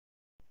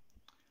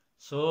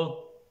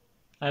So,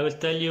 I will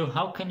tell you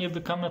how can you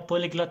become a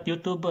polyglot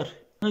YouTuber?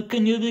 How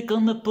can you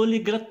become a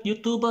polyglot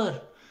YouTuber?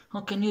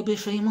 How can you be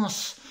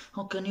famous?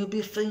 How can you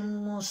be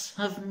famous?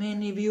 Have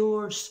many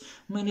viewers,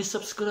 many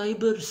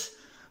subscribers?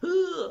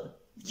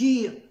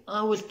 Yeah,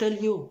 I will tell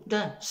you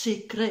the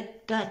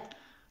secret that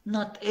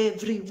not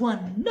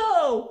everyone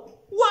know.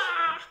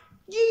 Wow!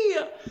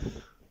 Yeah!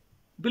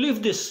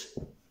 Believe this.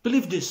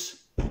 Believe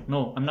this.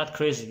 No, I'm not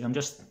crazy. I'm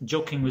just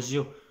joking with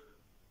you.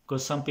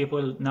 Because some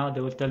people now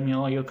they will tell me,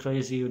 oh, you're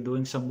crazy, you're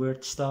doing some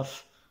weird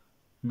stuff.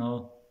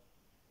 No,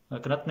 I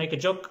cannot make a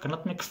joke, I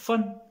cannot make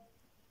fun.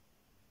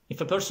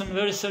 If a person is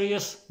very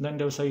serious, then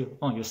they will say,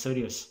 oh, you're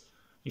serious.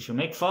 If you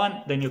make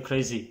fun, then you're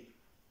crazy.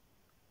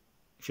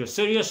 If you're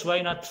serious,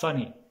 why not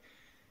funny?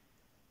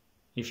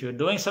 If you're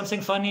doing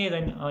something funny,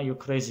 then oh, you're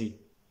crazy.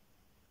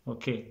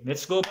 Okay,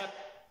 let's go back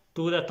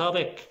to the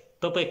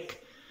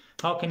topic.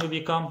 How can you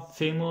become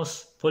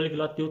famous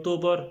polyglot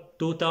YouTuber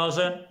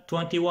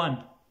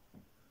 2021?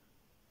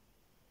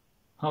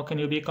 How can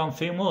you become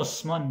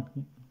famous, man?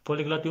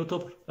 Polyglot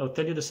YouTuber? I'll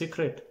tell you the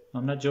secret.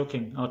 I'm not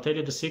joking. I'll tell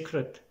you the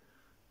secret.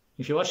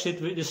 If you watch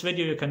this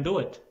video, you can do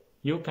it.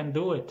 You can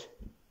do it.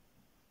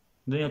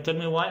 Then you tell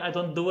me why I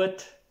don't do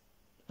it.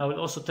 I will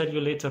also tell you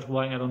later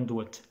why I don't do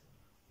it.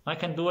 I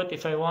can do it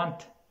if I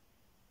want,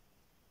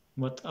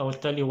 but I will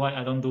tell you why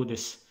I don't do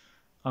this.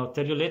 I'll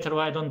tell you later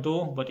why I don't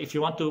do, but if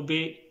you want to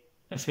be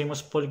a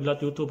famous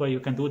polyglot YouTuber, you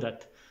can do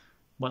that.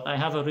 But I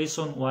have a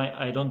reason why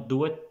I don't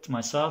do it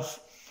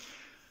myself.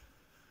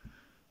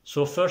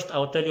 So first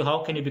I'll tell you how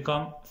can you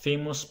become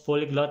famous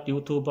polyglot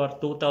YouTuber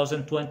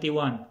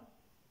 2021.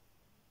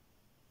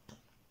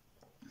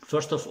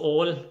 First of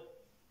all,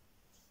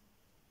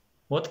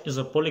 what is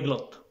a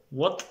polyglot?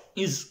 What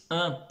is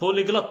a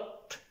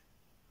polyglot?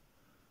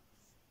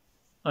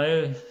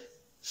 I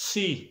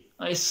see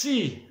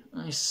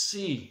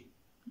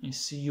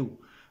you.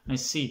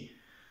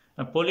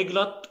 A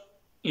polyglot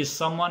is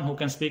someone who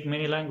can speak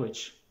many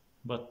languages.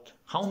 But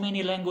how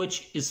many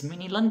language is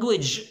many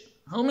language?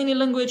 How many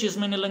language is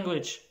many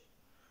language?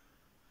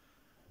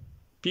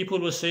 People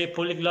will say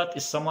polyglot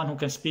is someone who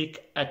can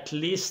speak at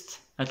least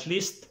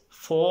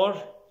 4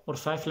 or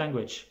 5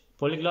 language.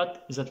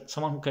 Polyglot is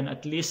someone who can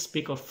at least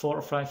speak of 4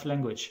 or 5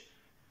 language.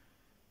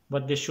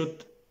 But they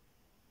should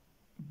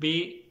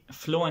be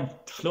fluent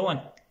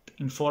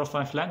in 4 or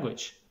 5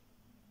 language.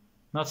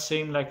 Not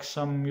same like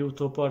some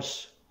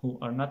YouTubers who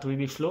are not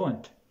really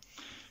fluent.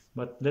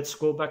 But let's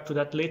go back to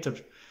that later.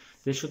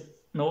 They should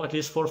know at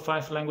least 4 or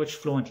 5 language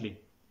fluently.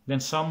 Then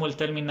some will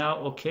tell me now,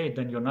 okay,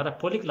 then you're not a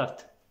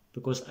polyglot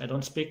because I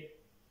don't speak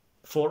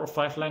 4 or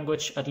 5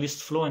 language at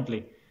least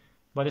fluently.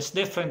 But it's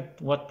different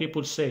what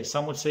people say.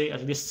 Some would say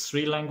at least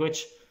 3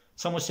 language.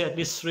 Some would say at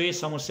least 3.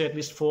 Some would say at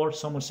least 4.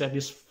 Some would say at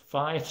least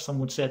 5. Some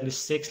would say at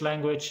least 6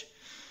 language.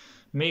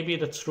 Maybe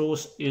the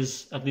truth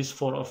is at least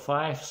 4 or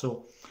 5.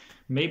 So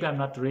maybe I'm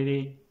not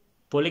really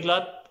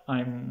polyglot.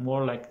 I'm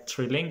more like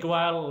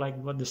trilingual, like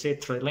what they say,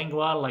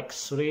 trilingual, like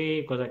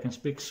 3, because I can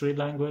speak 3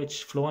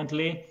 language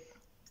fluently.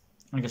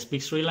 I can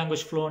speak 3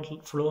 language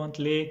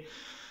fluently,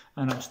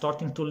 and I'm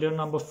starting to learn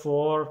number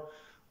 4.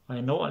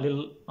 I know a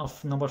little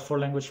of number 4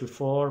 language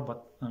before,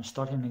 but I'm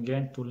starting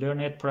again to learn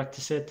it,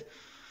 practice it.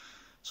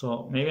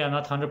 So maybe I'm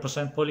not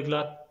 100%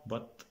 polyglot,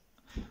 but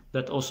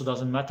that also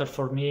doesn't matter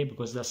for me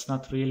because that's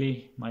not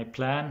really my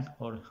plan.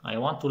 Or I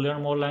want to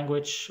learn more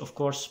language, of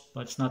course,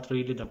 but it's not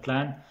really the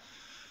plan.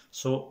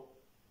 So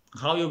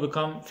how you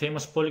become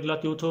famous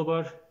polyglot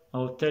YouTuber,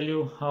 I'll tell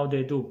you how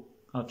they do.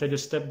 I'll tell you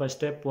step by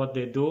step what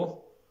they do,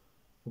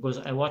 because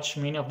I watch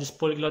many of these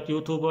polyglot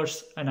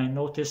YouTubers and I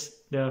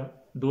notice they're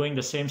doing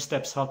the same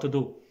steps how to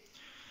do.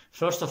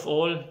 First of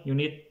all, you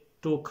need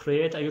to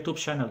create a YouTube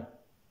channel.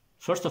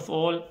 First of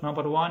all,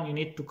 number 1, you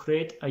need to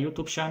create a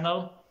YouTube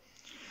channel.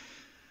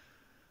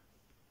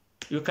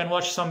 You can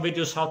watch some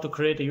videos how to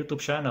create a YouTube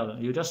channel.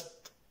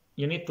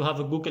 You need to have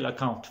a Google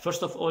account.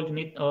 First of all, you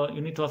need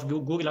to have a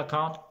Google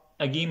account,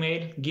 a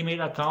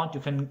Gmail account.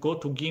 You can go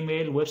to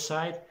Gmail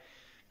website,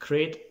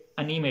 create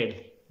an email.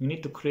 You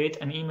need to create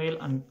an email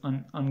on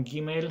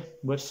Gmail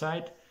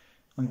website,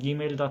 on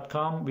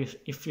gmail.com.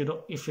 If you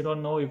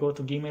don't know, you go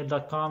to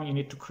gmail.com. You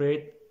need to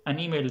create an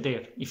email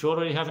there. If you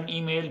already have an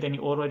email, then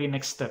you already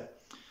next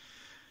step.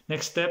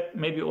 Next step,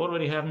 maybe you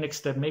already have next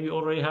step. Maybe you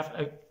already have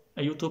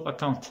a YouTube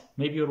account.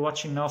 Maybe you're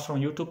watching now from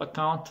YouTube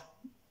account,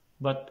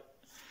 but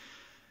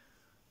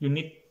you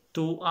need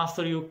to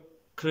after you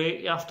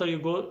make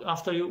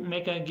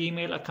a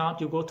Gmail account,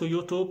 you go to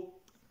YouTube,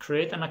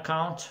 create an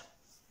account.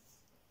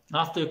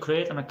 After you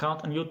create an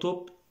account on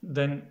YouTube,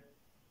 then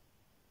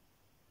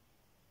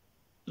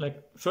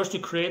first you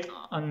create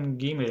on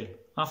Gmail.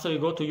 After you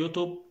go to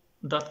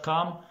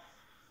youtube.com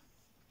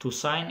to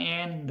sign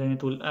in, then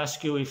it will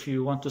ask you if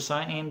you want to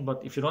sign in,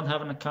 but if you don't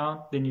have an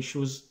account, then you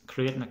choose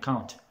create an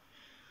account.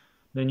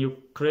 Then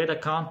you create an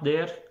account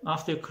there.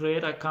 After you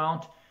create an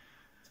account,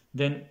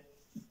 then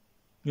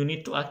you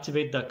need to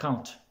activate the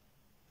account.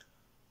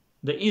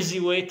 The easy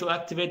way to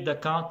activate the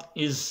account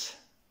is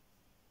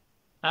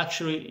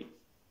actually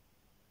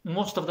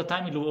most of the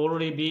time it will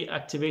already be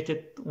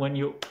activated when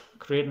you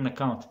create an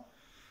account.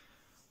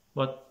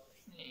 But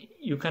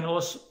you can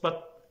also,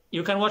 but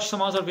you can watch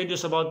some other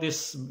videos about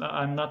this.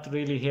 I'm not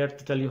really here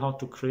to tell you how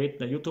to create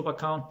the YouTube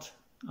account.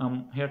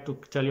 I'm here to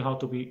tell you how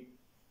to be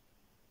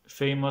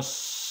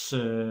famous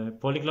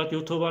polyglot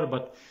YouTuber.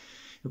 But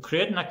you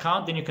create an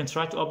account, then you can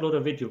try to upload a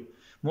video.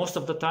 Most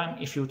of the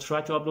time, if you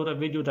try to upload a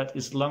video that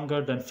is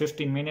longer than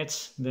 15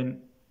 minutes,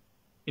 then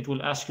it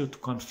will ask you to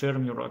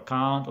confirm your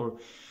account or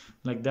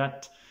like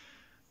that.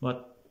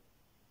 But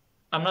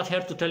I'm not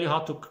here to tell you how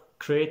to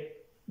create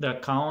the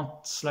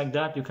accounts like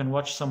that. You can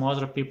watch some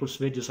other people's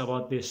videos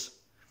about this.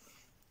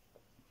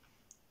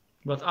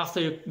 But after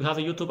you have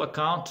a YouTube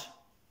account,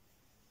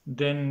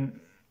 then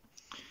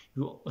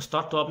you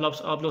start to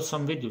upload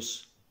some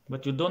videos.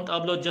 But you don't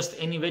upload just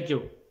any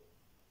video,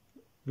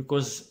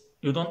 because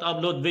you don't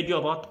upload video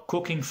about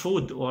cooking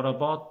food or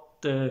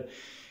about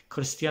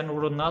Cristiano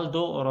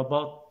Ronaldo or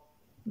about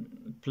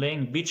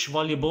playing beach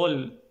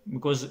volleyball,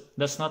 because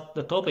that's not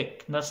the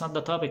topic. That's not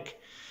the topic.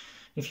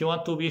 If you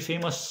want to be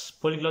famous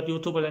polyglot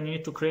YouTuber, then you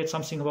need to create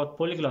something about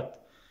polyglot.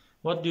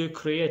 What do you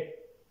create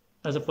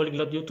as a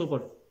polyglot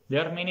YouTuber?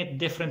 There are many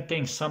different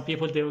things. Some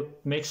people, they will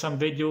make some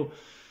video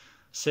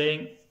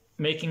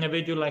making a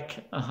video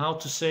like how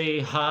to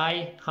say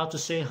hi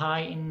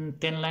in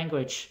 10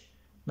 language.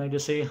 Like they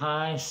say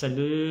hi,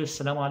 salut,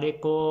 salam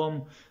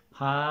alaikum,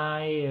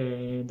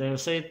 hi. They'll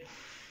say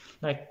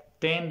like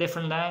 10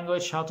 different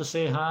language, how to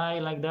say hi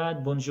like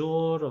that,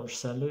 bonjour or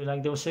salut.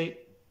 Like they'll say,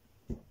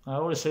 I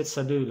always said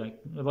salut, like,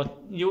 but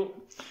you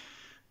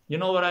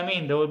know what I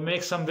mean. They will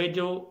make some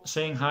video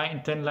saying hi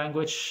in 10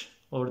 language,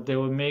 or they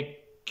will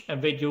make a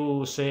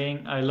video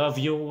saying I love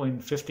you in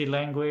 50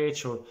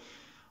 language,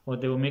 or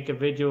they will make a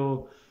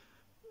video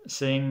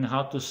saying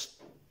how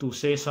to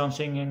say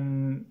something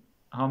in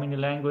how many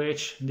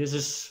language. This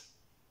is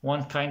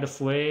one kind of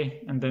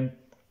way. And then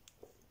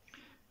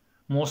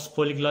most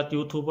polyglot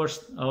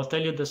YouTubers, I'll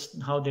tell you this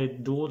how they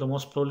do. The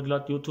most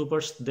polyglot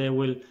YouTubers, they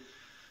will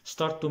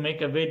start to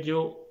make a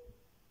video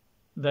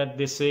that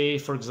they say,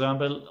 for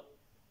example,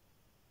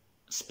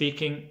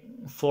 speaking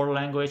 4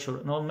 language,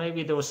 or no,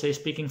 maybe they will say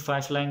speaking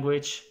 5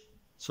 language.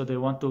 So they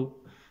want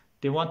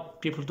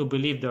people to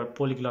believe they're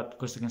polyglot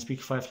because they can speak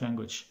 5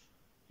 language.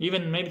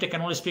 Even maybe they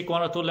can only speak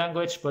 1 or 2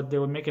 language, but they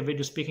will make a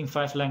video speaking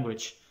 5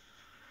 language.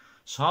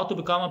 So how to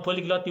become a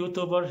polyglot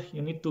YouTuber?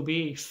 You need to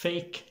be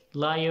fake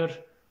liar.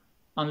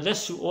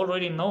 Unless you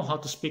already know how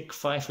to speak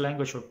 5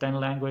 language or 10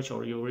 language,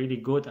 or you're really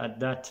good at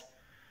that.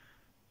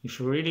 If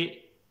you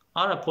really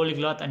are a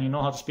polyglot and you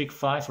know how to speak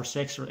 5 or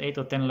 6 or 8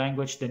 or 10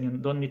 language, then you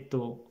don't need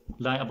to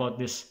lie about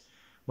this.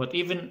 But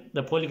even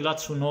the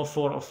polyglots who know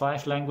 4 or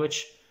 5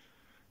 language,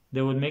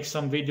 they will make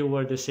some video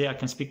where they say I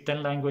can speak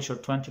 10 language or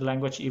 20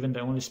 language, even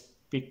they only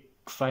speak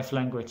 5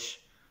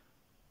 language.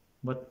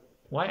 But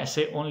why I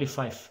say only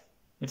 5?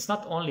 It's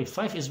not only.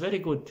 5 is very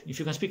good. If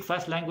you can speak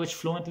 5 language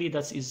fluently,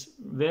 that is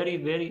very,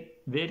 very,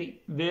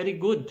 very, very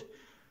good.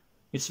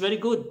 It's very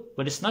good,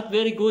 but it's not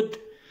very good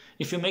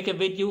if you make a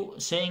video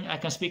saying I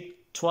can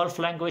speak 12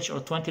 language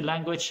or 20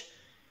 language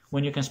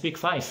when you can speak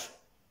 5.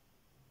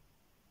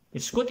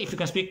 It's good if you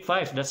can speak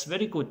 5, that's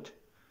very good.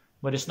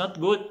 But it's not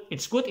good.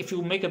 It's good if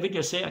you make a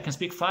video say I can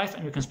speak 5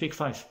 and you can speak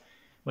 5.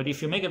 But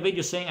if you make a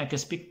video saying I can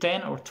speak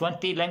 10 or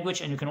 20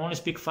 language and you can only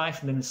speak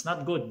 5, then it's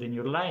not good, then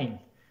you're lying.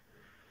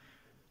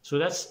 So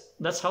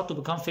that's how to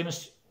become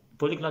famous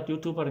polyglot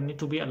YouTuber. You need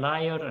to be a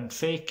liar and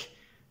fake.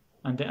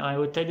 And then I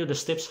will tell you the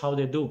steps how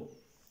they do.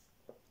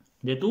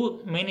 They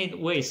do many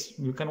ways.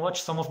 You can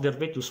watch some of their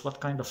videos, what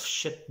kind of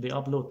shit they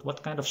upload.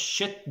 What kind of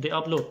shit they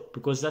upload,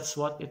 because that's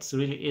what it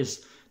really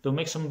is. They'll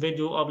make some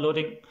video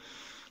uploading,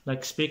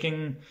 like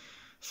speaking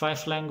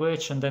 5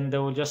 language, and then they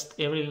will just,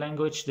 every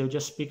language, they'll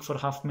just speak for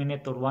half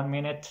minute or 1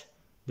 minute.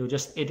 They'll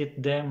just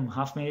edit them,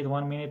 half minute,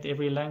 1 minute,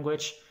 every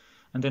language.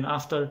 And then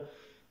after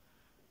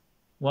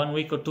 1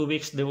 week or 2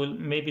 weeks, they will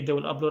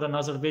upload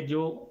another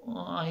video.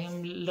 Oh, I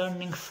am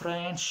learning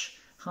French.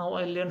 How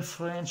I learn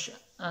French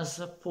as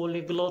a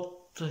polyglot.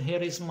 Here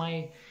is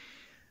my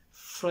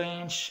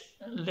French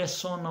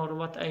lesson, or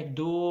what I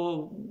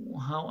do.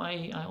 How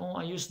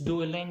I use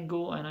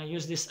Duolingo, and I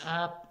use this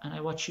app, and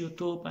I watch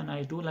YouTube, and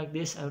I do like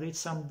this. I read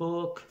some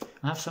book.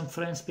 I have some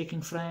friends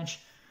speaking French.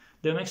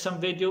 They make some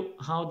video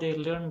how they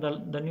learn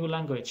the new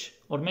language.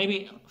 Or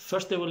maybe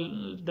first they will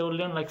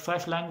learn like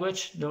 5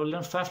 language. They will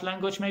learn 5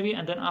 language maybe,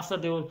 and then after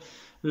they will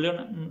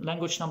learn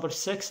language number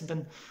 6. And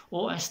then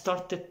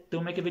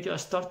they'll make a video. I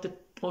started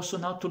also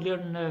now to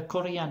learn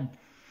Korean.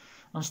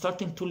 I'm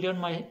starting to learn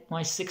my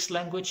 6th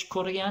language,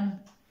 Korean.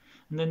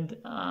 And then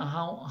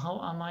how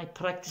am I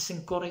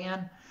practicing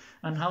Korean?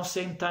 And how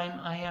same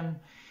time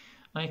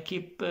I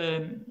keep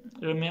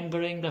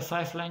remembering the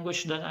 5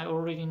 language that I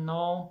already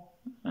know.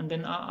 And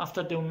then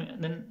after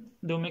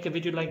they'll make a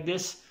video like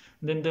this.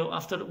 Then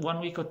after 1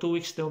 week or 2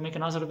 weeks, they'll make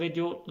another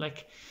video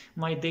like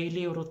my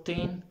daily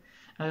routine.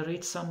 I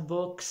read some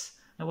books.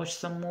 I watch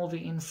some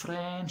movie in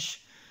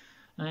French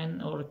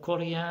or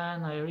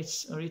Korean. I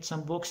read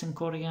some books in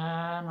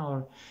Korean,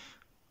 or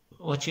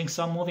watching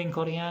some movie in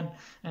Korean.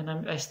 And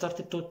I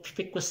started to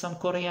speak with some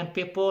Korean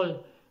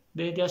people.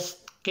 They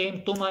just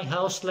came to my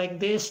house like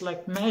this,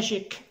 like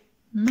magic.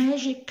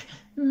 Magic,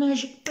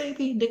 magic,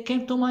 baby. They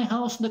came to my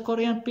house, the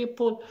Korean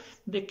people.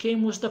 They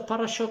came with the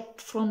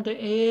parachute from the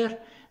air.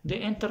 They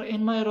enter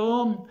in my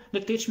room. They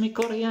teach me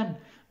Korean.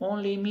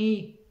 Only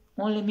me,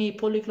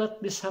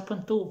 Polyglot, this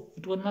happened to.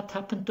 It will not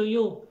happen to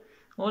you.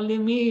 Only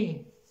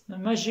me. The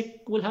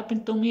magic will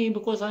happen to me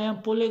because I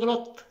am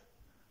Polyglot.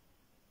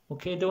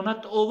 Okay, they will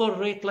not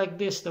overrate like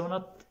this. They will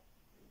not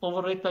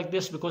overrate like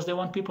this because they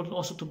want people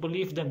also to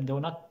believe them. They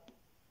will not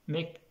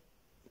make...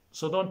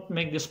 So don't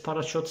make this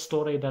parachute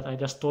story that I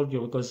just told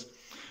you, because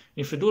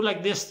if you do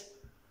like this,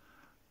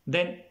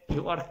 then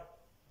you are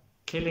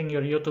killing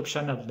your YouTube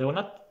channel. They will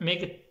not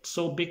make it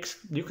so big.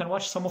 You can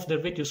watch some of their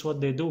videos,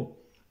 what they do.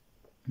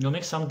 They'll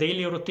make some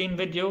daily routine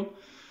video,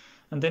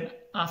 and then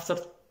after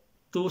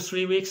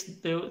 2-3 weeks,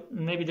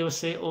 maybe they will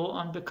say, oh,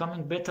 I'm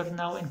becoming better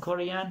now in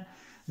Korean.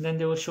 And then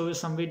they will show you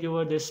some video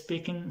where they're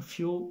speaking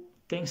few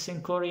things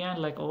in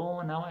Korean, like,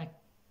 oh, now I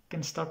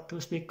can start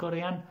to speak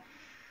Korean.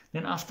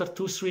 Then after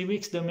 2-3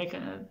 weeks,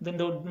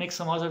 they'll make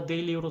some other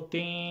daily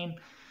routine,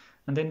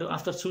 and then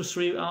after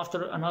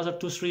another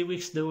 2-3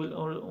 weeks, they will,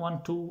 or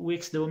 1-2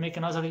 weeks, they will make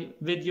another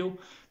video.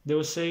 They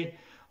will say,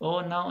 oh,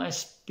 now I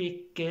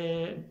speak.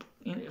 In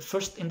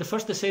the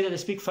first they say that they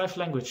speak 5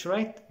 languages,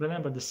 right?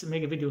 Remember, they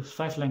make a video with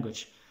 5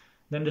 languages.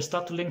 Then they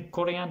start to learn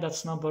Korean.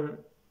 That's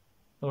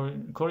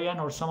Korean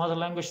or some other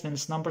language. Then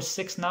it's number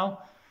 6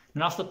 now.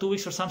 And after 2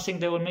 weeks or something,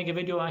 they will make a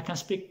video. I can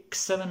speak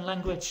 7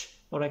 languages.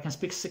 Or I can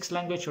speak 6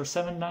 languages or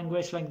 7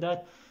 languages, like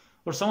that.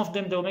 Or some of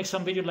them, they'll make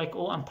some video like,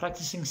 oh, I'm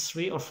practicing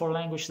 3 or 4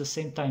 languages at the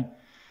same time.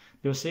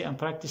 They'll say, I'm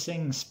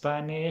practicing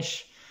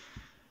Spanish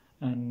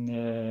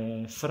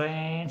and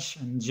French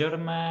and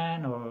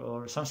German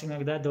or something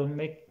like that. They'll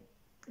make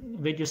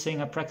videos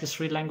saying I practice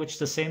 3 languages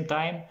at the same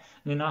time.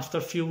 And then after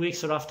a few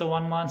weeks or after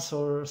 1 month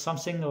or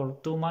something, or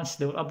 2 months,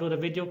 they will upload a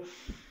video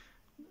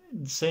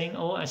saying,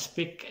 oh, I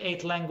speak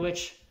 8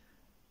 languages.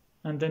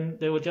 And then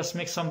they will just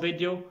make some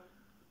video.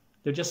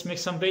 They'll just make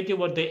some video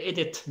what they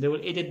edit. They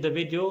will edit the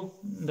video.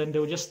 Then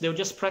they'll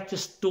just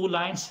practice 2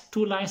 lines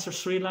or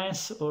 3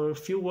 lines or a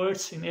few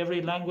words in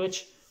every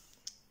language.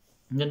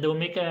 And then they'll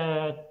make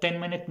a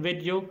 10-minute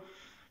video.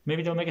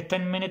 Maybe they'll make a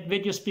 10-minute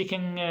video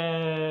speaking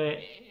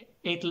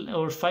 8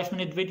 or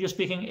 5-minute video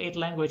speaking 8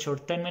 language, or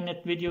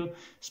 10-minute video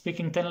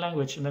speaking 10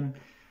 language. And then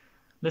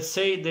let's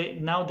say they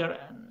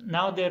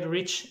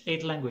reach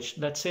 8 language.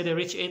 Let's say they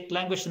reach 8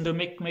 language, and they'll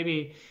make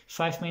maybe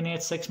 5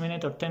 minutes, 6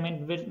 minutes, or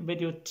 10-minute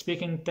video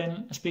speaking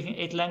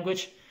 8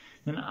 language.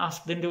 And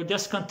then they'll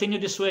just continue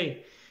this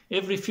way.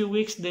 Every few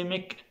weeks they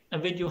make a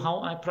video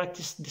how I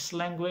practice this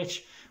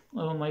language,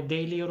 my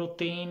daily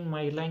routine,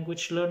 my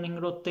language learning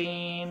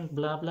routine,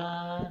 blah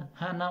blah.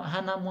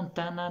 Hannah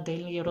Montana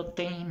daily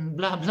routine,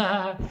 blah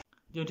blah.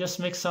 They'll just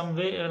make some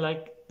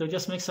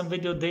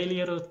video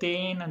daily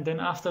routine, and then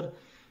after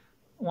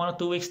 1 or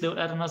 2 weeks they'll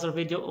add another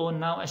video. Oh,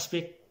 now I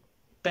speak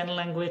 10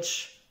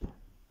 language,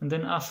 and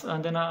then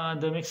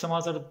they make some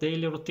other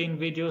daily routine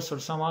videos or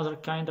some other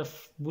kind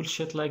of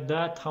bullshit like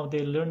that, how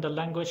they learn the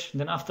language.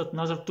 And then after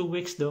another 2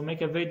 weeks they'll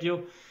make a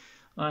video.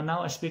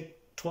 Now I speak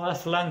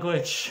 12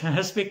 language.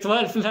 I speak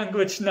 12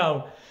 language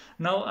now.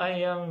 Now I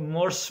am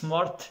more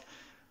smart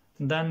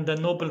than the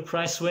Nobel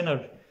Prize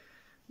winner.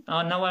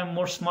 Now I'm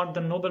more smart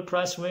than Nobel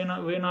Prize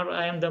winner.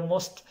 I am the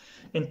most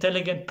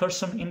intelligent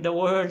person in the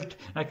world.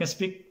 I can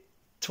speak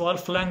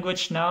 12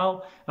 language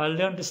now. I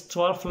learned this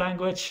 12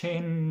 language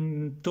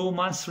in 2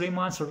 months, 3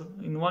 months, or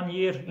in 1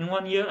 year. In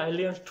 1 year I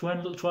learned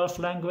 12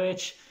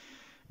 language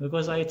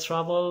because I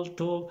traveled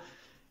to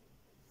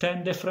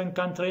 10 different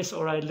countries,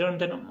 or I learned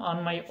them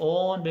on my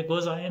own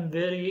because I am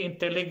very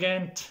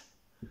intelligent.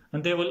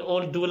 And they will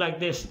all do like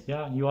this.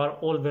 Yeah, you are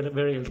all very,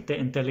 very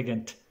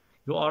intelligent.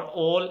 You are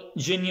all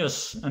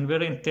genius and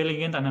very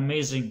intelligent and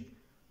amazing.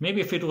 Maybe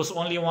if it was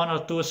only 1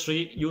 or 2 or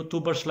 3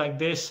 YouTubers like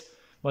this,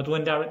 but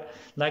when there are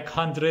like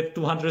 100,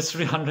 200,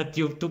 300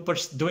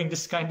 YouTubers doing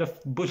this kind of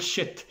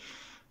bullshit,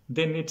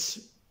 then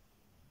it's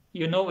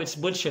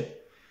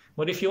bullshit.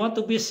 But if you want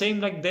to be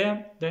same like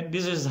them, then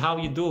this is how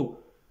you do.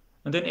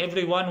 And then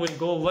everyone will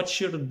go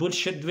watch your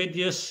bullshit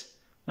videos,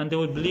 and they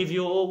will believe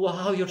you. Oh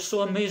wow, you're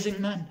so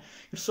amazing, man.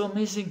 You're so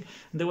amazing.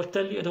 And they will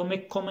tell you, they'll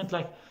make comment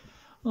like,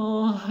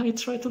 oh, I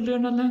try to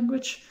learn a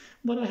language,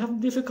 but I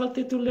have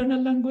difficulty to learn a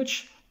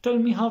language. Tell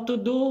me how to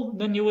do.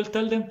 Then you will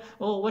tell them,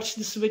 oh, watch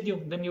this video.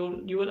 Then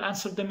you will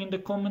answer them in the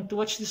comment,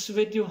 watch this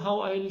video how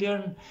I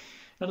learn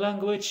a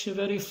language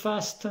very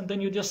fast. And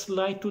then you just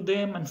lie to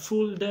them and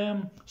fool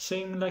them,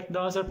 saying like the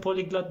other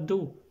polyglot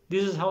do.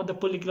 This is how the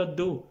polyglot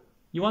do.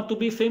 You want to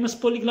be famous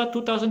polyglot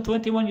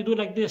 2021, you do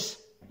like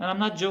this. And I'm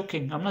not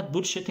joking. I'm not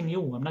bullshitting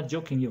you. I'm not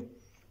joking you.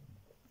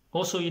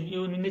 Also,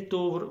 you need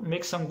to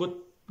make some good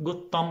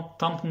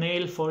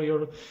thumbnail for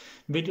your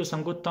video,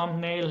 some good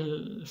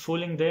thumbnail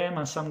fooling them,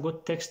 and some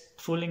good text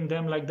fooling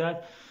them like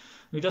that.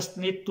 You just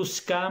need to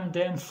scam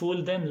them,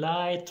 fool them,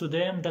 lie to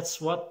them.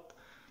 That's what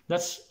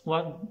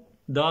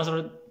the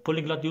other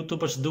polyglot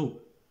YouTubers do.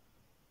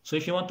 So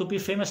if you want to be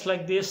famous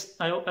like this,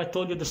 I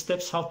told you the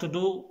steps how to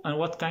do and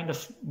what kind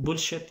of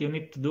bullshit you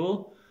need to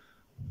do,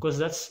 because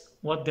that's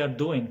what they're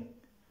doing.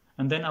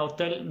 And then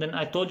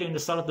I told you in the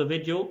start of the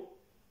video,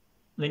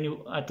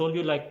 I told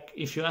you, like,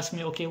 if you ask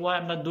me, okay, why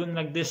I'm not doing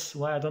like this,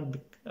 why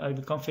I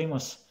become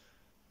famous,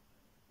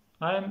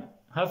 I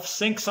have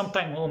think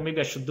sometime, oh,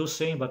 maybe I should do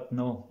same, but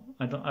no,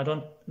 I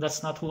don't,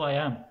 that's not who I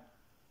am.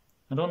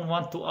 I don't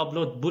want to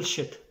upload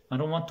bullshit. I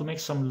don't want to make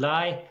some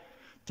lie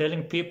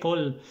telling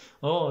people,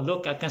 oh,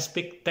 look, I can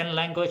speak 10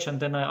 language, and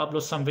then I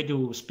upload some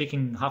video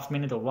speaking half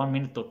minute or 1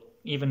 minute or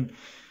even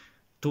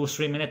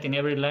 2-3 minutes in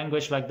every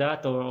language like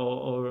that,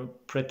 or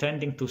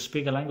pretending to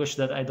speak a language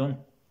that I don't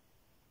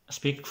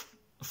speak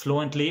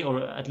fluently,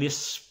 or at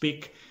least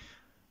speak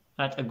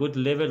at a good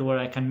level where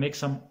I can make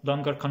some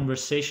longer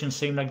conversation,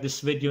 same like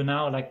this video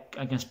now, like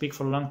I can speak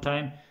for a long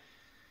time.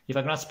 If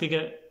I cannot speak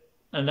a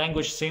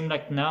language same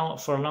like now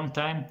for a long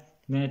time,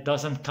 then it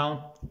doesn't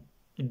count.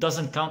 It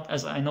doesn't count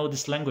as I know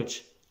this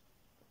language.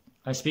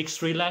 I speak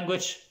 3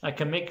 language. I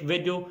can make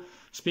video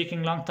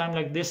speaking long time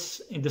like this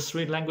in the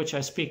 3 language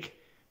I speak.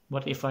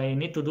 But if I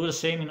need to do the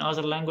same in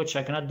other language,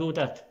 I cannot do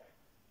that.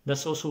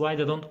 That's also why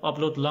they don't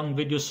upload long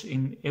videos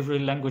in every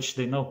language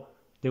they know.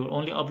 They will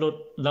only upload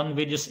long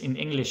videos in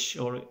English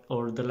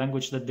or the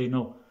language that they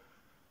know.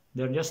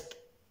 They're just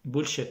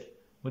bullshit.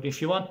 But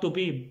if you want to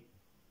be,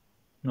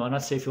 no, I'm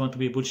not saying if you want to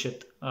be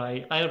bullshit.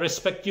 I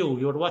respect you.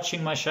 You're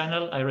watching my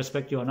channel. I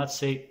respect you. I'm not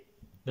saying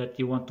that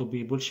you want to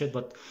be bullshit,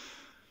 but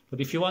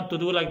if you want to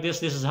do like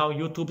this is how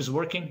YouTube is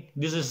working.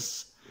 This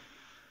is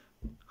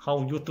how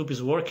YouTube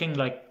is working.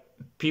 Like,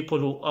 people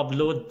who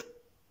upload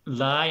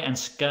lie and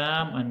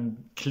scam and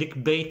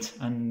clickbait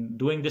and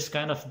doing this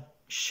kind of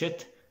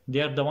shit, they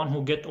are the one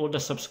who get all the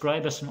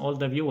subscribers and all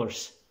the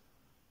viewers.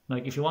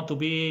 Like, if you want to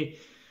be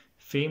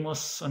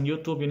famous on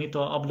YouTube, you need to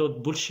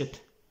upload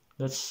bullshit.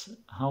 That's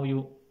how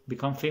you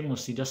become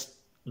famous. You just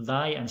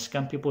lie and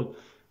scam people.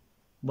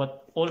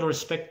 But all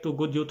respect to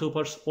good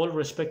YouTubers,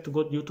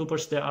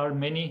 there are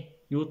many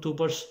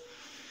YouTubers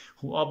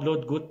who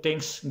upload good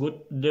things, good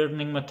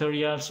learning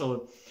materials,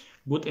 or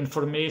good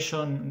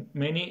information.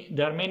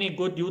 There are many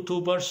good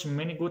YouTubers,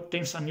 many good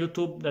things on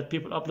YouTube that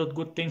people upload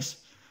good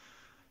things.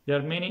 There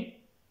are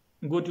many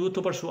good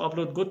YouTubers who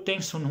upload good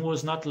things and who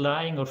is not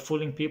lying or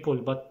fooling people.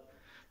 But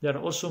there are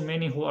also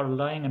many who are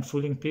lying and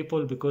fooling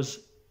people, because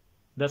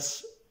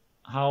that's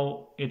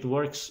how it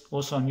works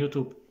also on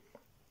YouTube.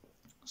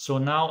 So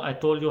now I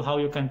told you how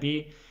you can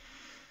be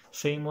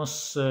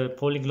famous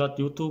polyglot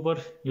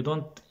YouTuber. You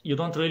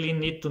don't really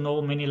need to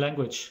know many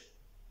language.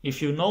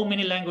 If you know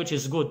many language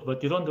is good,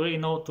 but you don't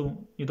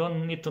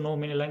need to know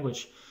many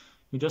language.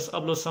 You just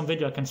upload some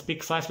video. I can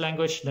speak 5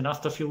 language, then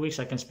after a few weeks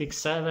I can speak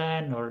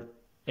 7 or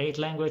 8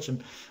 language,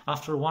 and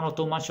after 1 or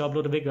 2 months you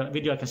upload a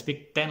video, I can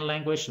speak 10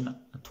 language and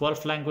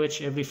 12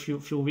 language every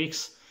few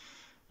weeks.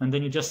 And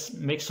then you just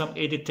make some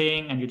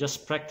editing and you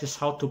just practice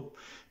how to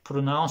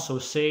pronounce or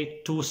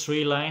say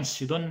 2-3 lines.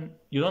 You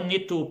don't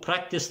need to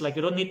practice, like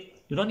you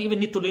don't even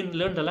need to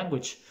learn the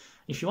language.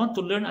 If you want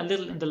to learn a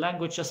little in the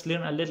language, just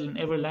learn a little in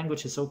every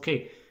language, it's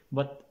okay.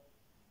 But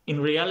in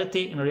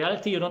reality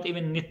you don't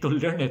even need to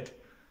learn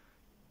it,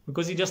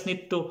 because you just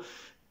need to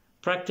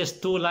practice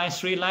 2 lines,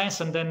 3 lines,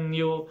 and then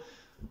you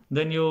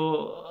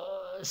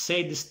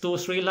say these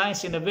 2-3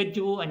 lines in a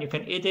video, and you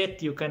can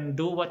edit, you can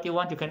do what you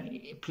want, you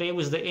can play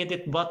with the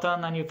edit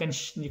button, and you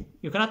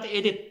cannot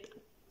edit.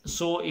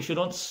 So if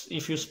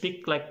you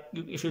speak like,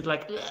 if you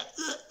like,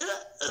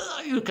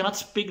 you cannot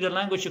speak the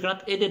language, you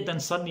cannot edit, then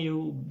suddenly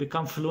you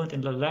become fluent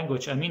in the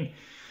language. I mean,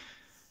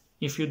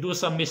 if you do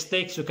some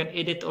mistakes, you can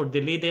edit or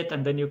delete it,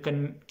 and then you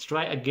can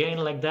try again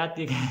like that.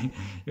 Then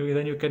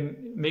you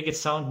can make it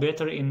sound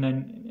better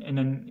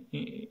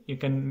you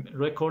can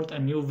record a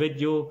new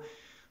video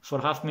for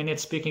half minute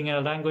speaking in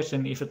a language,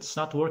 and if it's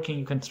not working,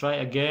 you can try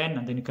again,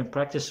 and then you can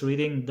practice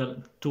reading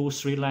the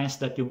 2-3 lines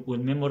that you will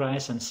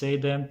memorize and say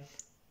them.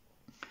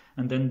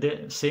 And then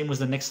the same with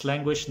the next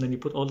language, and then you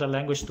put all the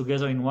language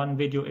together in one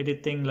video,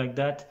 editing like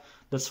that.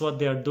 That's what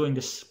they are doing,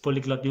 these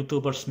polyglot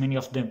YouTubers, many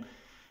of them.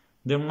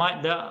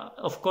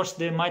 Of course,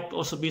 there might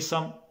also be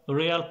some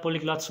real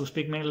polyglots who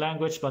speak many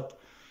languages, but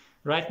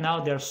right now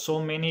there are so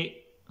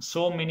many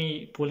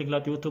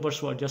polyglot YouTubers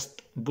who are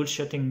just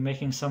bullshitting,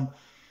 making some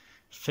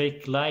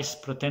fake lies,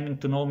 pretending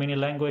to know many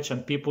language,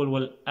 and people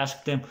will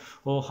ask them,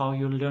 oh, how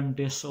you learn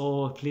this?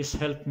 Oh, please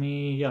help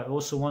me. Yeah, I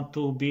also want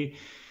to be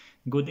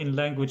good in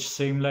language,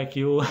 same like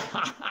you.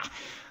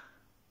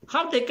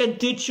 How they can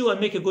teach you and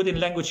make you good in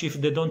language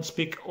if they don't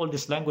speak all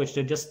this language?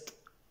 They just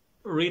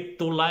read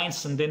 2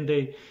 lines, and then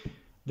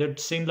they're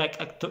same like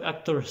actor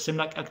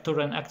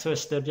and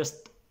actress. They're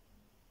just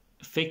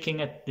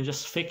faking it. They're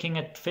just faking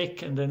it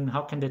fake. And then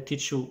how can they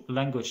teach you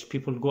language?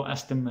 People go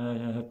ask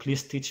them,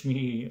 please teach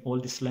me all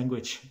this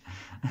language.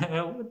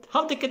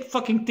 How they can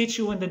fucking teach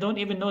you when they don't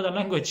even know the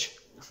language?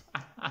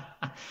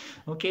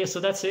 Okay,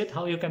 so that's it,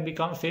 how you can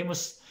become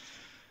famous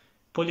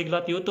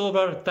polyglot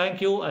YouTuber.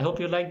 Thank you. I hope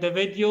you liked the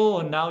video.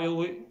 Now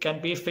you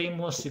can be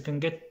famous. You can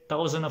get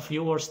thousands of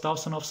viewers,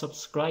 thousands of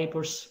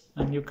subscribers,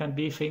 and you can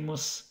be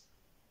famous